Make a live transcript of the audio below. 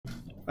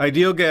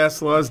Ideal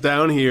gas law is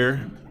down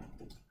here.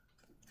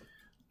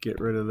 Get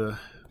rid of the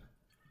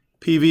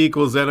PV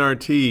equals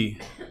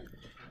nRT.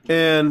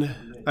 And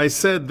I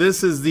said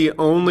this is the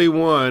only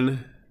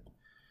one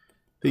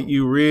that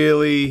you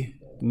really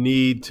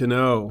need to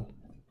know.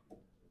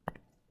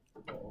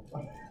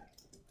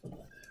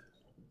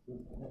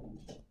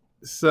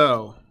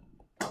 So,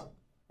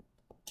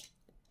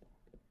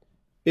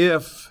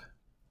 if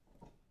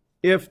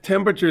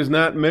temperature is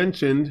not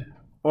mentioned,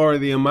 or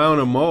the amount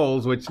of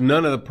moles, which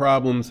none of the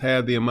problems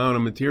had the amount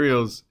of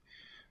materials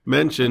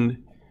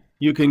mentioned,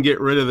 you can get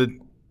rid of the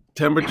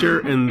temperature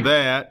and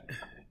that.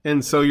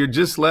 And so you're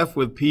just left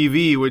with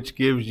PV, which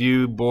gives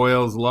you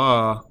Boyle's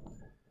law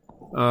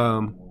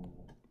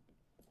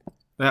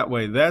that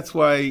way. That's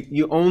why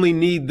you only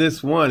need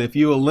this one. If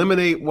you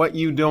eliminate what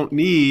you don't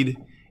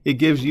need, it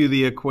gives you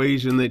the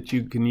equation that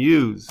you can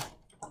use.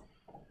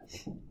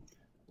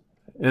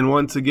 And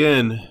once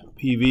again,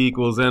 PV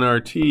equals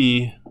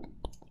nRT.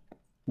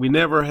 We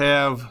never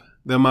have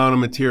the amount of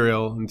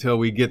material until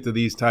we get to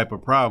these type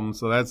of problems,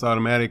 so that's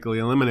automatically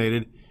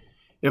eliminated.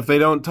 If they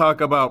don't talk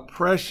about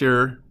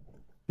pressure,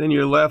 then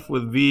you're left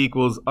with V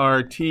equals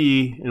RT,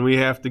 and we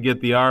have to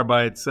get the R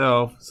by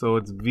itself, so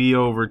it's V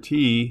over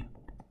T,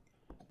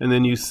 and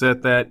then you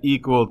set that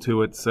equal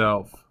to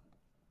itself.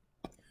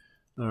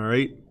 All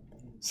right,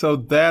 so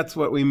that's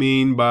what we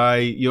mean by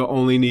you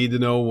only need to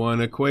know one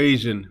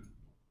equation.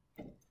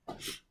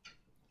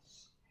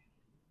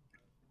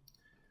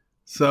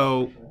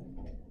 So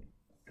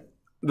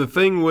the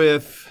thing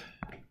with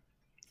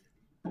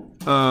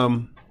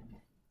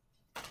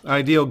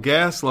ideal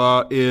gas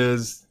law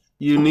is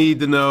you need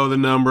to know the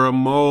number of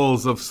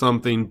moles of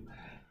something,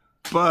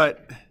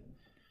 but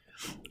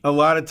a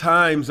lot of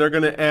times they're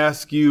going to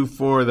ask you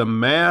for the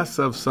mass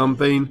of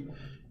something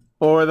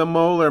or the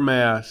molar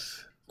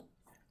mass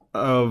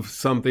of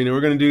something, and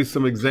we're going to do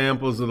some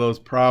examples of those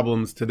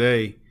problems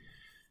today.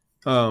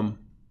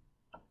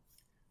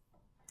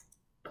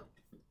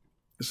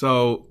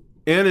 So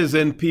N is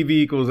in PV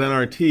equals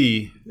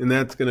nRT, and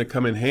that's going to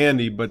come in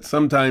handy, but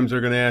sometimes they're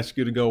going to ask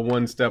you to go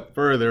one step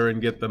further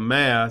and get the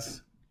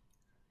mass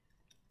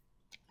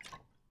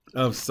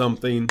of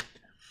something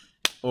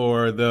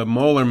or the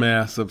molar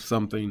mass of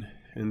something.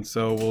 And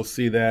so we'll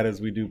see that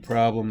as we do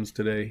problems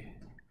today.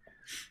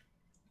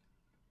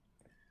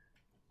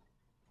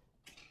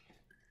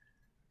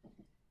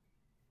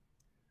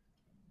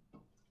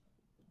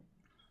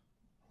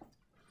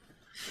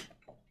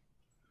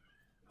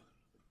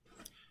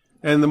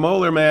 And the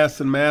molar mass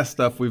and mass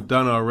stuff we've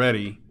done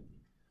already.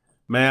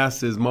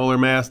 Mass is molar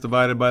mass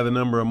divided by the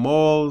number of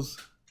moles.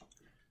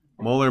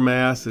 Molar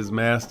mass is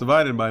mass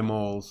divided by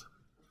moles.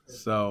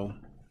 So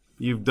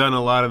you've done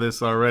a lot of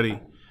this already.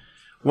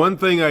 One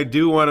thing I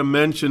do want to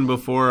mention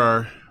before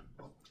our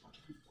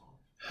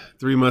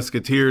Three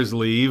Musketeers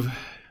leave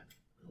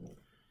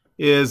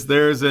is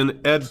there's an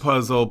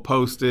Edpuzzle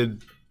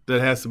posted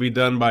that has to be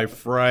done by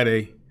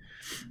Friday.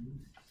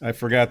 I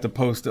forgot to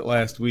post it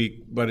last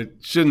week, but it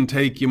shouldn't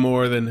take you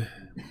more than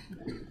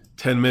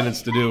 10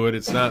 minutes to do it.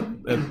 It's not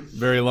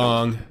very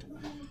long.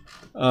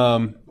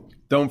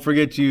 Don't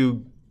forget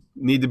you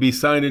need to be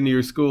signed into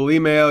your school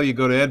email. You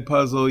go to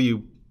Edpuzzle,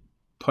 you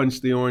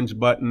punch the orange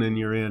button, and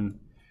you're in.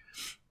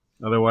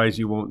 Otherwise,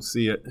 you won't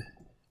see it.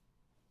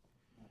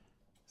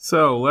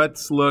 So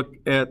let's look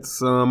at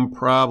some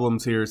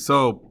problems here.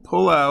 So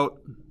pull out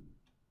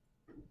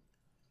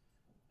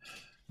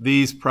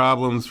these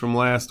problems from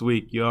last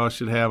week. You all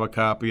should have a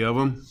copy of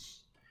them.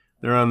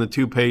 They're on the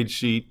 2-page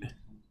sheet.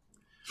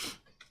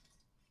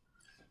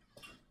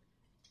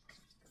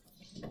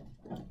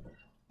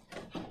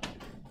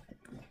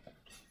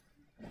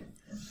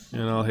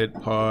 And I'll hit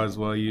pause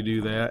while you do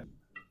that.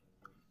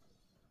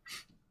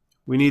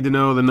 We need to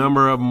know the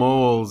number of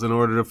moles in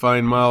order to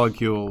find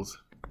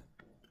molecules.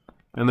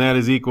 And that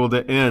is equal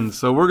to N.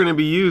 So we're going to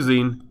be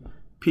using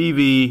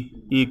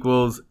PV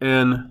equals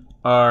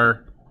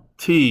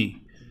nRT.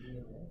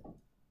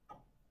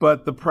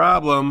 But the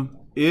problem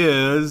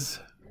is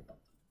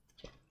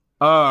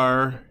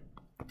R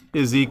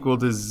is equal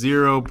to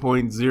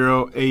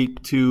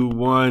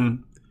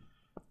 0.0821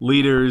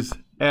 liters,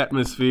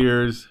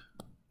 atmospheres,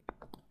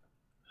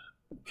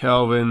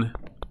 Kelvin,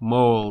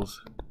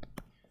 moles.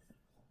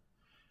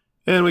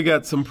 And we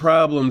got some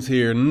problems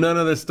here. None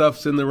of the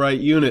stuff's in the right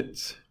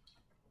units.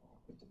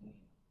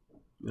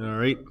 All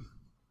right.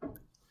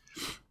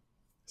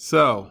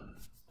 So,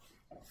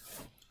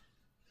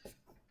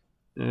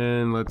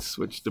 and let's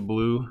switch to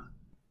blue.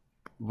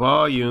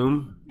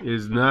 Volume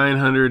is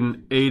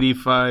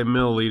 985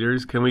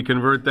 milliliters. Can we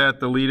convert that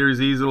to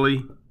liters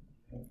easily?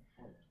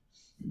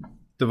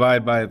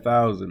 Divide by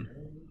 1,000.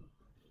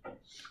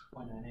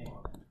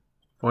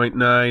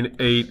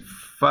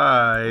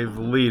 0.985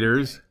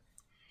 liters.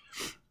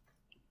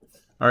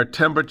 Our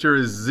temperature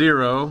is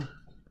 0.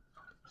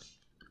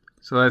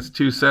 So that's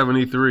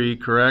 273,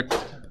 correct?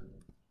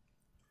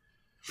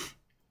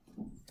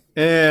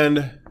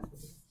 And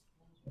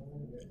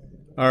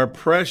our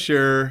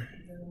pressure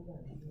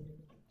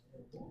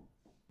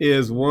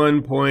is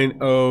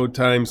 1.0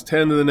 times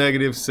 10 to the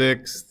negative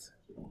 6th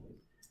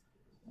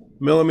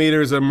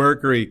millimeters of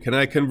mercury. Can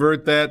I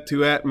convert that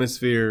to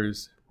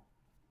atmospheres?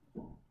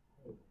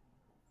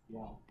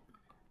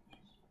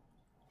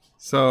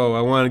 So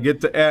I want to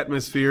get to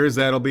atmospheres.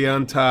 That'll be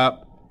on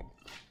top.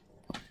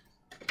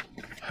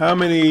 How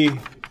many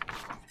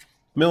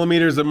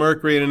millimeters of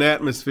mercury in an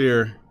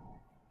atmosphere?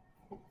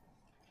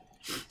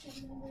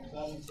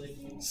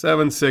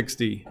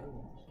 760.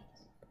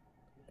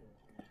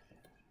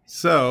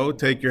 So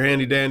take your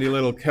handy dandy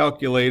little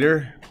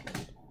calculator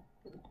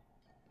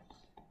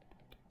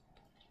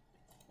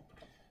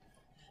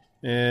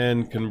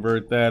and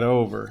convert that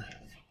over.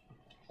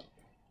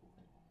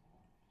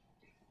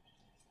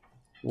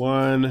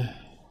 1,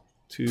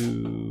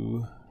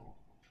 2,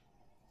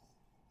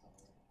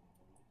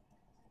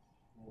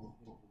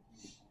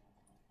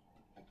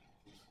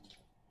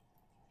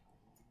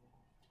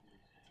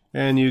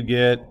 and you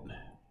get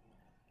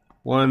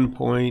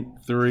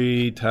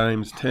 1.3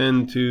 times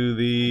 10 to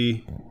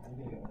the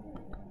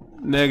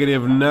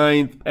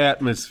 -9th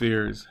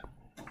atmospheres.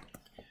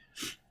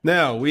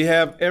 Now, we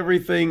have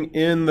everything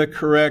in the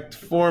correct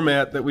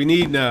format that we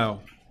need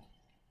now.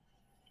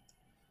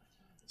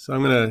 So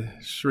I'm going to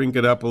shrink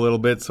it up a little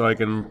bit so I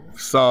can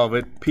solve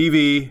it.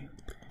 PV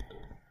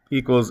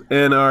equals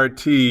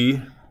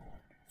nRT.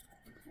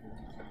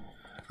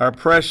 Our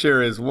pressure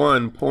is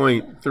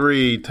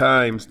 1.3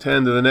 times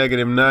 10 to the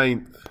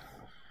 -9th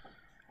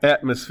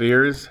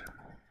atmospheres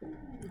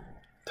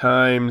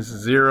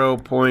times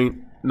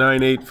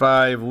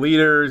 0.985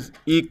 liters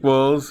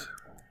equals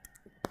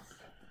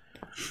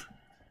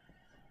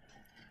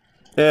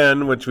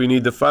N, which we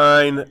need to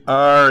find.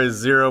 R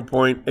is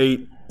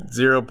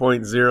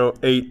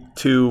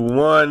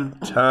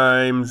 0.0821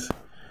 times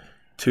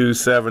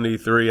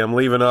 273. I'm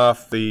leaving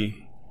off the,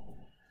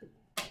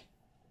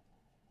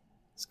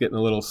 it's getting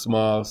a little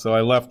small, so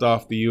I left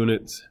off the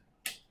units.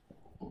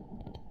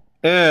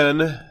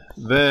 N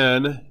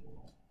then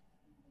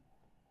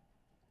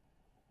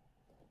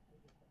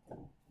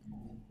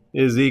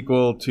is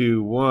equal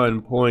to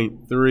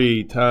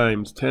 1.3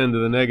 times 10 to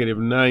the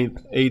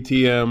 -9th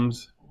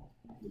ATMs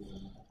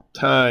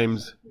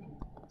times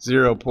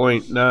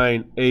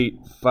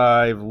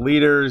 0.985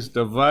 liters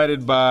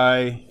divided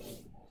by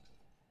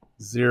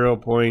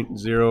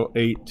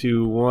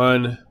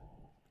 0.0821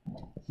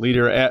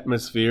 liter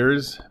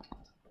atmospheres,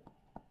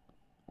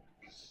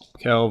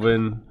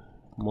 Kelvin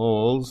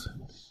moles,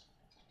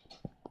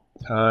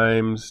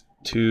 times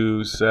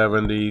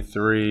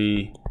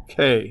 273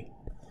 K.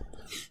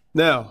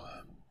 Now,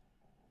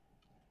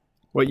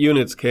 what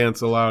units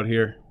cancel out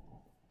here?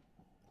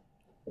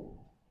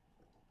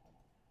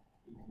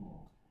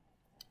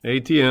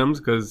 ATMs,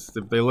 because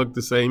if they look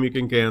the same, you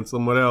can cancel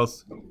them. What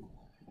else?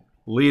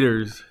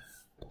 Liters.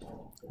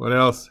 What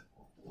else?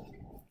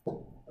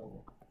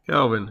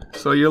 Kelvin.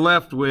 So you're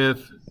left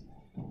with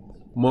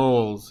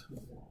moles.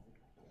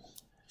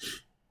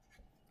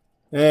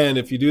 And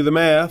if you do the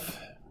math,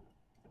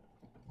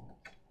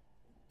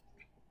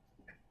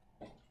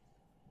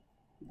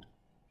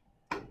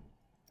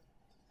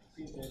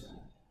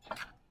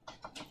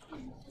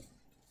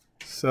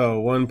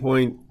 so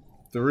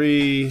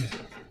 1.3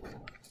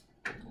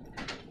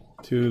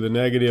 to the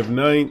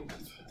 -9th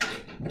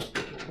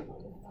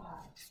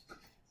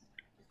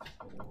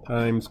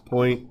times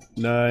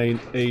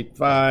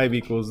 0.985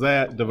 equals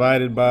that,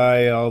 divided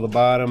by all the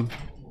bottom.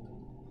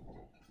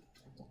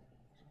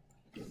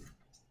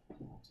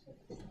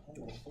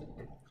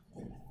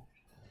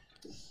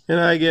 And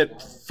I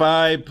get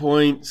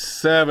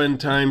 5.7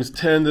 times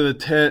 10 to the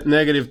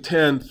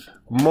 -10th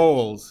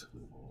moles.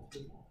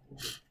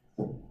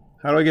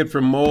 How do I get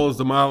from moles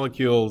to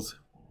molecules?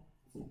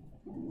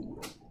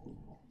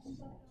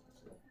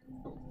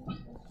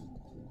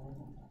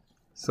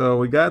 So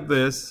we got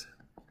this.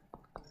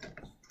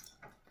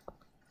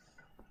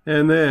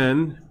 And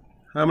then,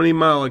 how many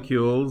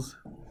molecules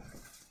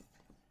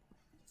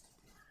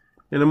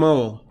in a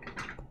mole?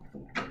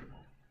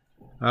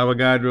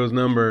 Avogadro's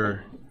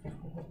number.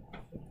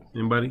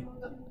 Anybody?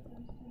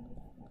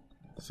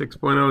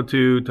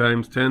 6.02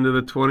 times 10 to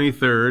the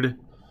 23rd.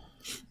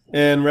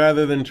 And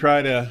rather than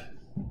try to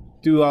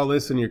do all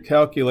this in your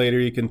calculator,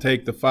 you can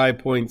take the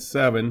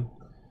 5.7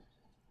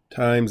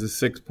 times the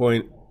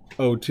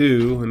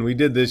 6.02, and we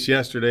did this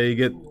yesterday. You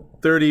get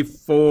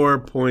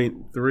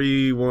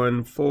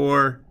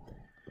 34.314,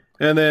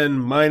 and then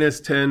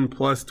minus 10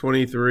 plus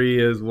 23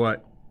 is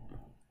what?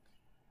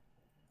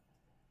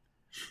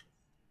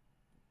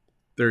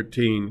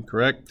 13,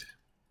 correct?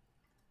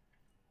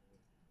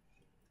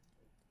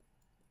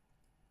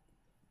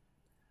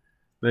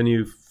 Then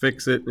you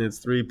fix it, and it's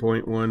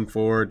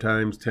 3.14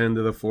 times 10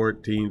 to the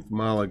 14th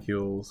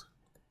molecules.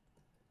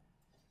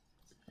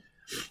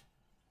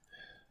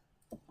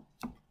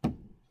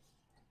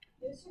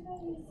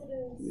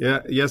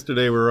 Yeah,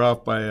 yesterday we were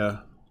off by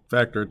a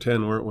factor of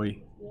 10, weren't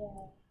we? Yeah.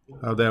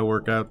 How'd that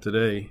work out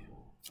today?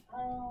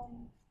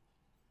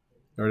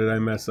 Or did I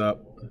mess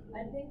up?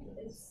 I think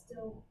it's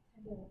still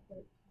 10 to the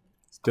 13th.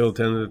 Still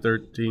 10 to the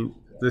 13th?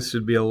 Yeah. This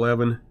should be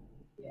 11?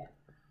 Yeah.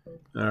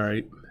 All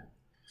right.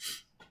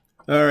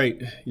 All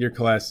right, your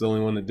class is the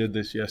only one that did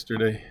this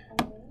yesterday.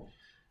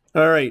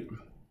 All right.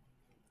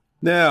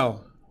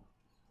 Now,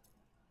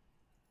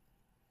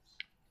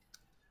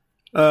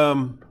 we're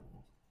going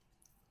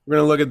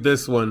to look at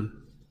this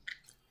one.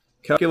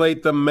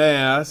 Calculate the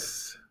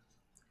mass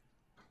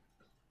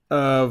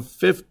of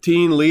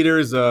 15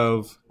 liters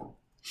of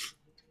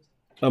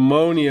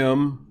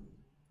ammonium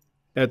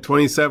at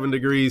 27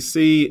 degrees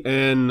C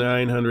and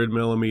 900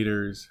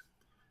 millimeters.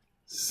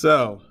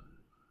 So,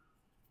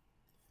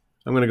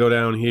 I'm going to go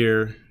down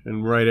here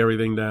and write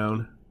everything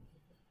down.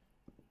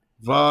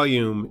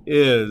 Volume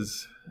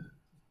is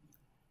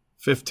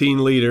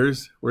 15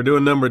 liters. We're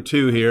doing number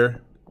 2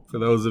 here, for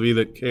those of you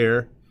that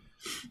care.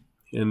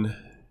 And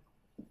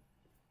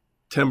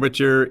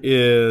temperature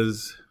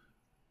is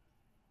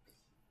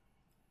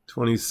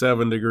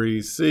 27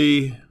 degrees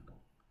C.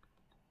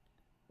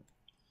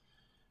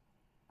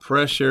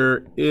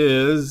 Pressure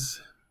is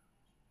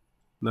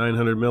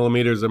 900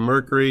 millimeters of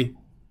mercury.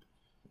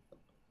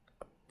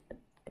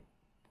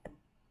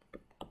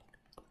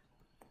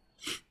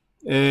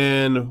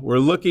 And we're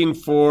looking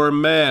for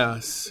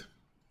mass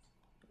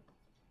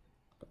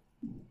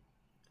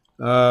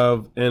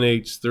of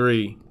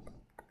NH3.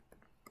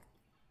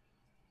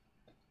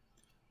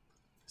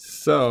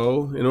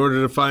 So, in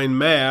order to find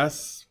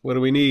mass, what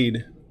do we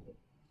need?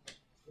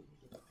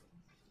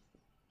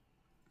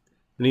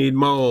 We need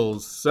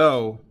moles.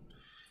 So,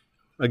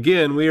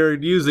 again, we are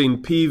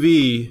using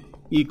PV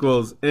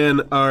equals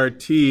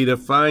nRT to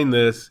find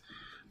this.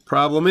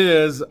 Problem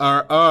is,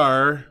 our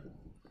R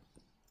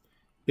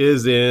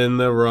is in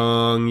the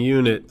wrong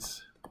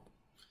units.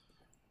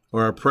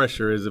 Or our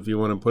pressure is, if you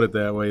want to put it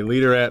that way.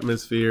 Liter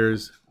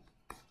atmospheres,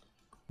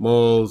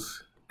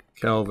 moles,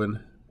 Kelvin.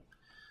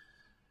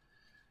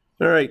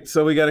 All right,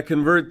 so we got to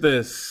convert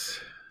this.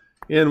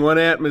 In 1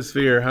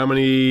 atmosphere, how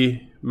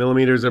many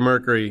millimeters of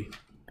mercury?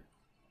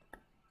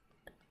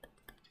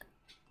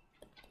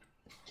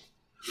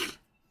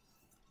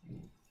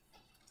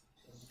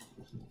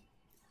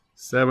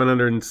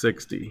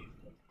 $760.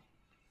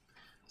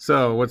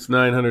 So, what's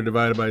 900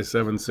 divided by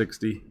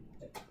 760?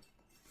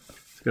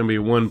 It's going to be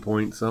 1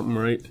 point something,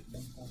 right?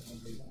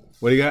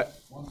 What do you got?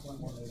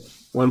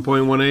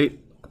 1.18.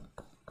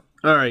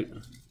 All right.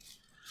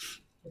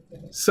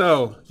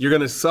 So, you're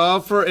going to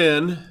solve for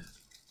n.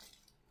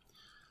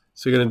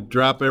 So, you're going to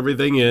drop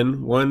everything in.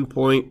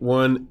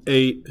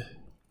 1.18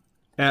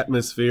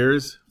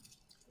 atmospheres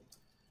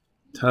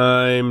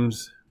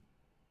times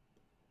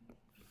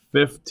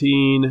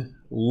 15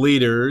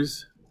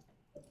 liters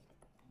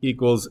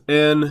equals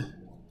n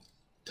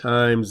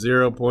times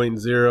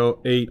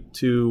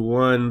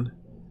 0.0821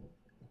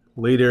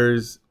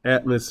 liters,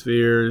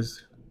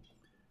 atmospheres,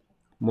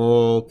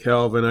 mole,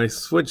 Kelvin. I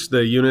switched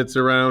the units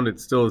around.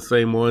 It's still the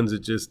same ones.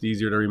 It's just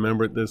easier to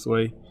remember it this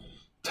way.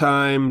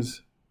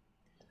 Times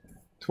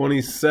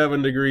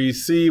 27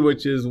 degrees C,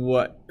 which is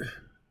what?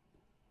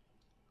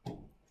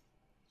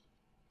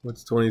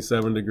 What's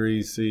 27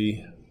 degrees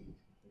C?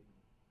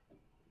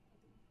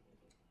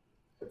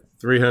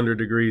 300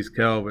 degrees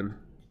Kelvin.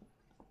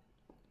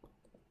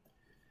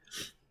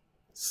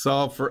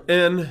 Solve for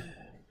n.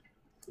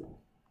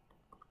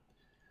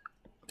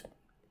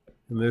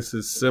 And this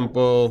is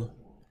simple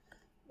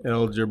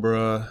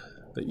algebra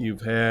that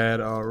you've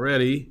had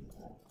already.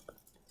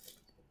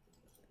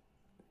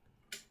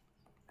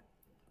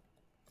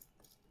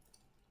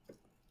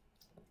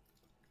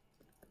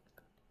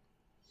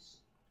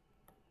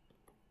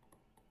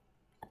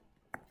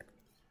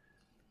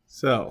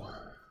 So,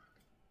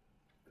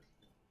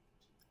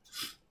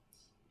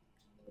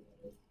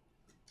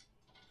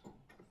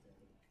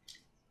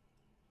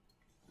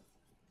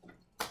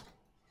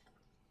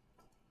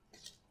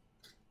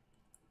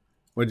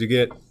 what'd you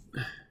get?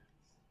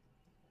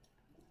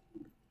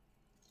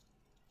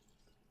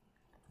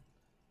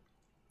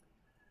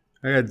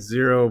 I got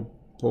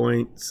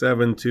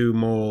 0.72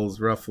 moles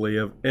roughly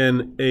of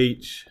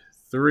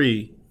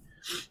NH3.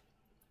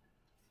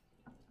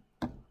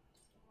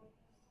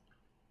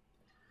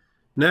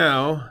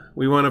 Now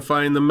we want to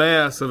find the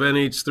mass of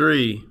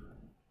NH3.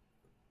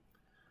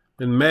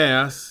 And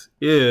mass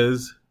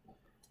is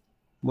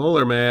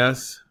molar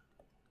mass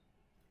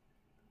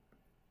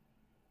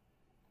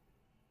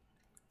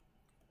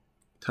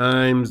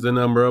times the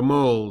number of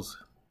moles.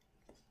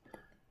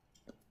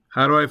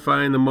 How do I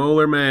find the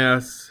molar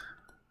mass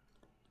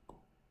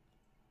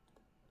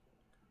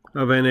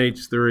of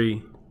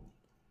NH3?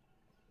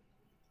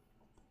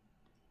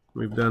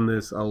 We've done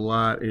this a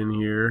lot in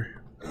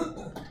here.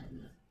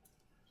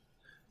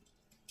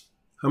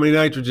 How many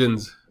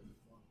nitrogens?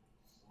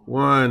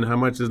 1. How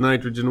much does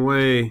nitrogen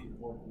weigh?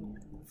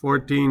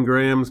 14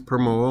 grams per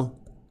mole.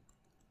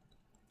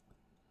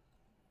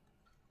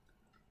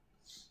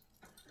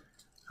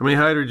 How many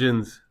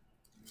hydrogens?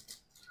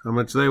 How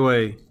much they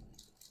weigh?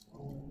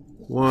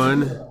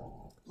 1.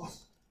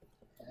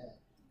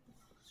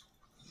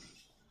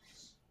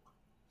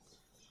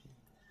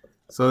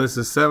 So this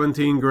is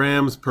 17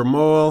 grams per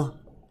mole.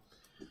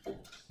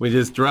 We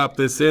just drop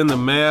this in. The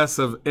mass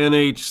of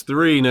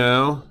NH3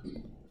 now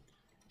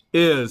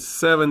is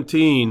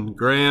 17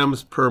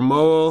 grams per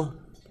mole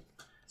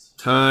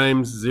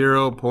times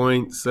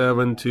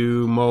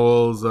 0.72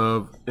 moles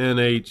of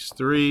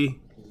NH3.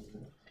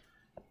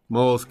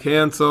 Moles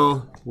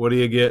cancel. What do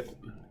you get?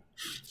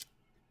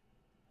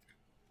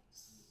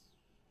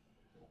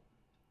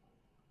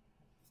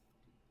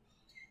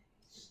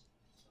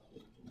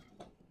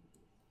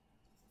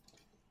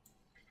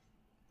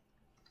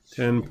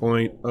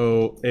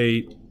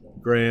 .08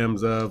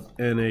 grams of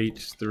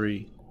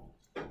NH3.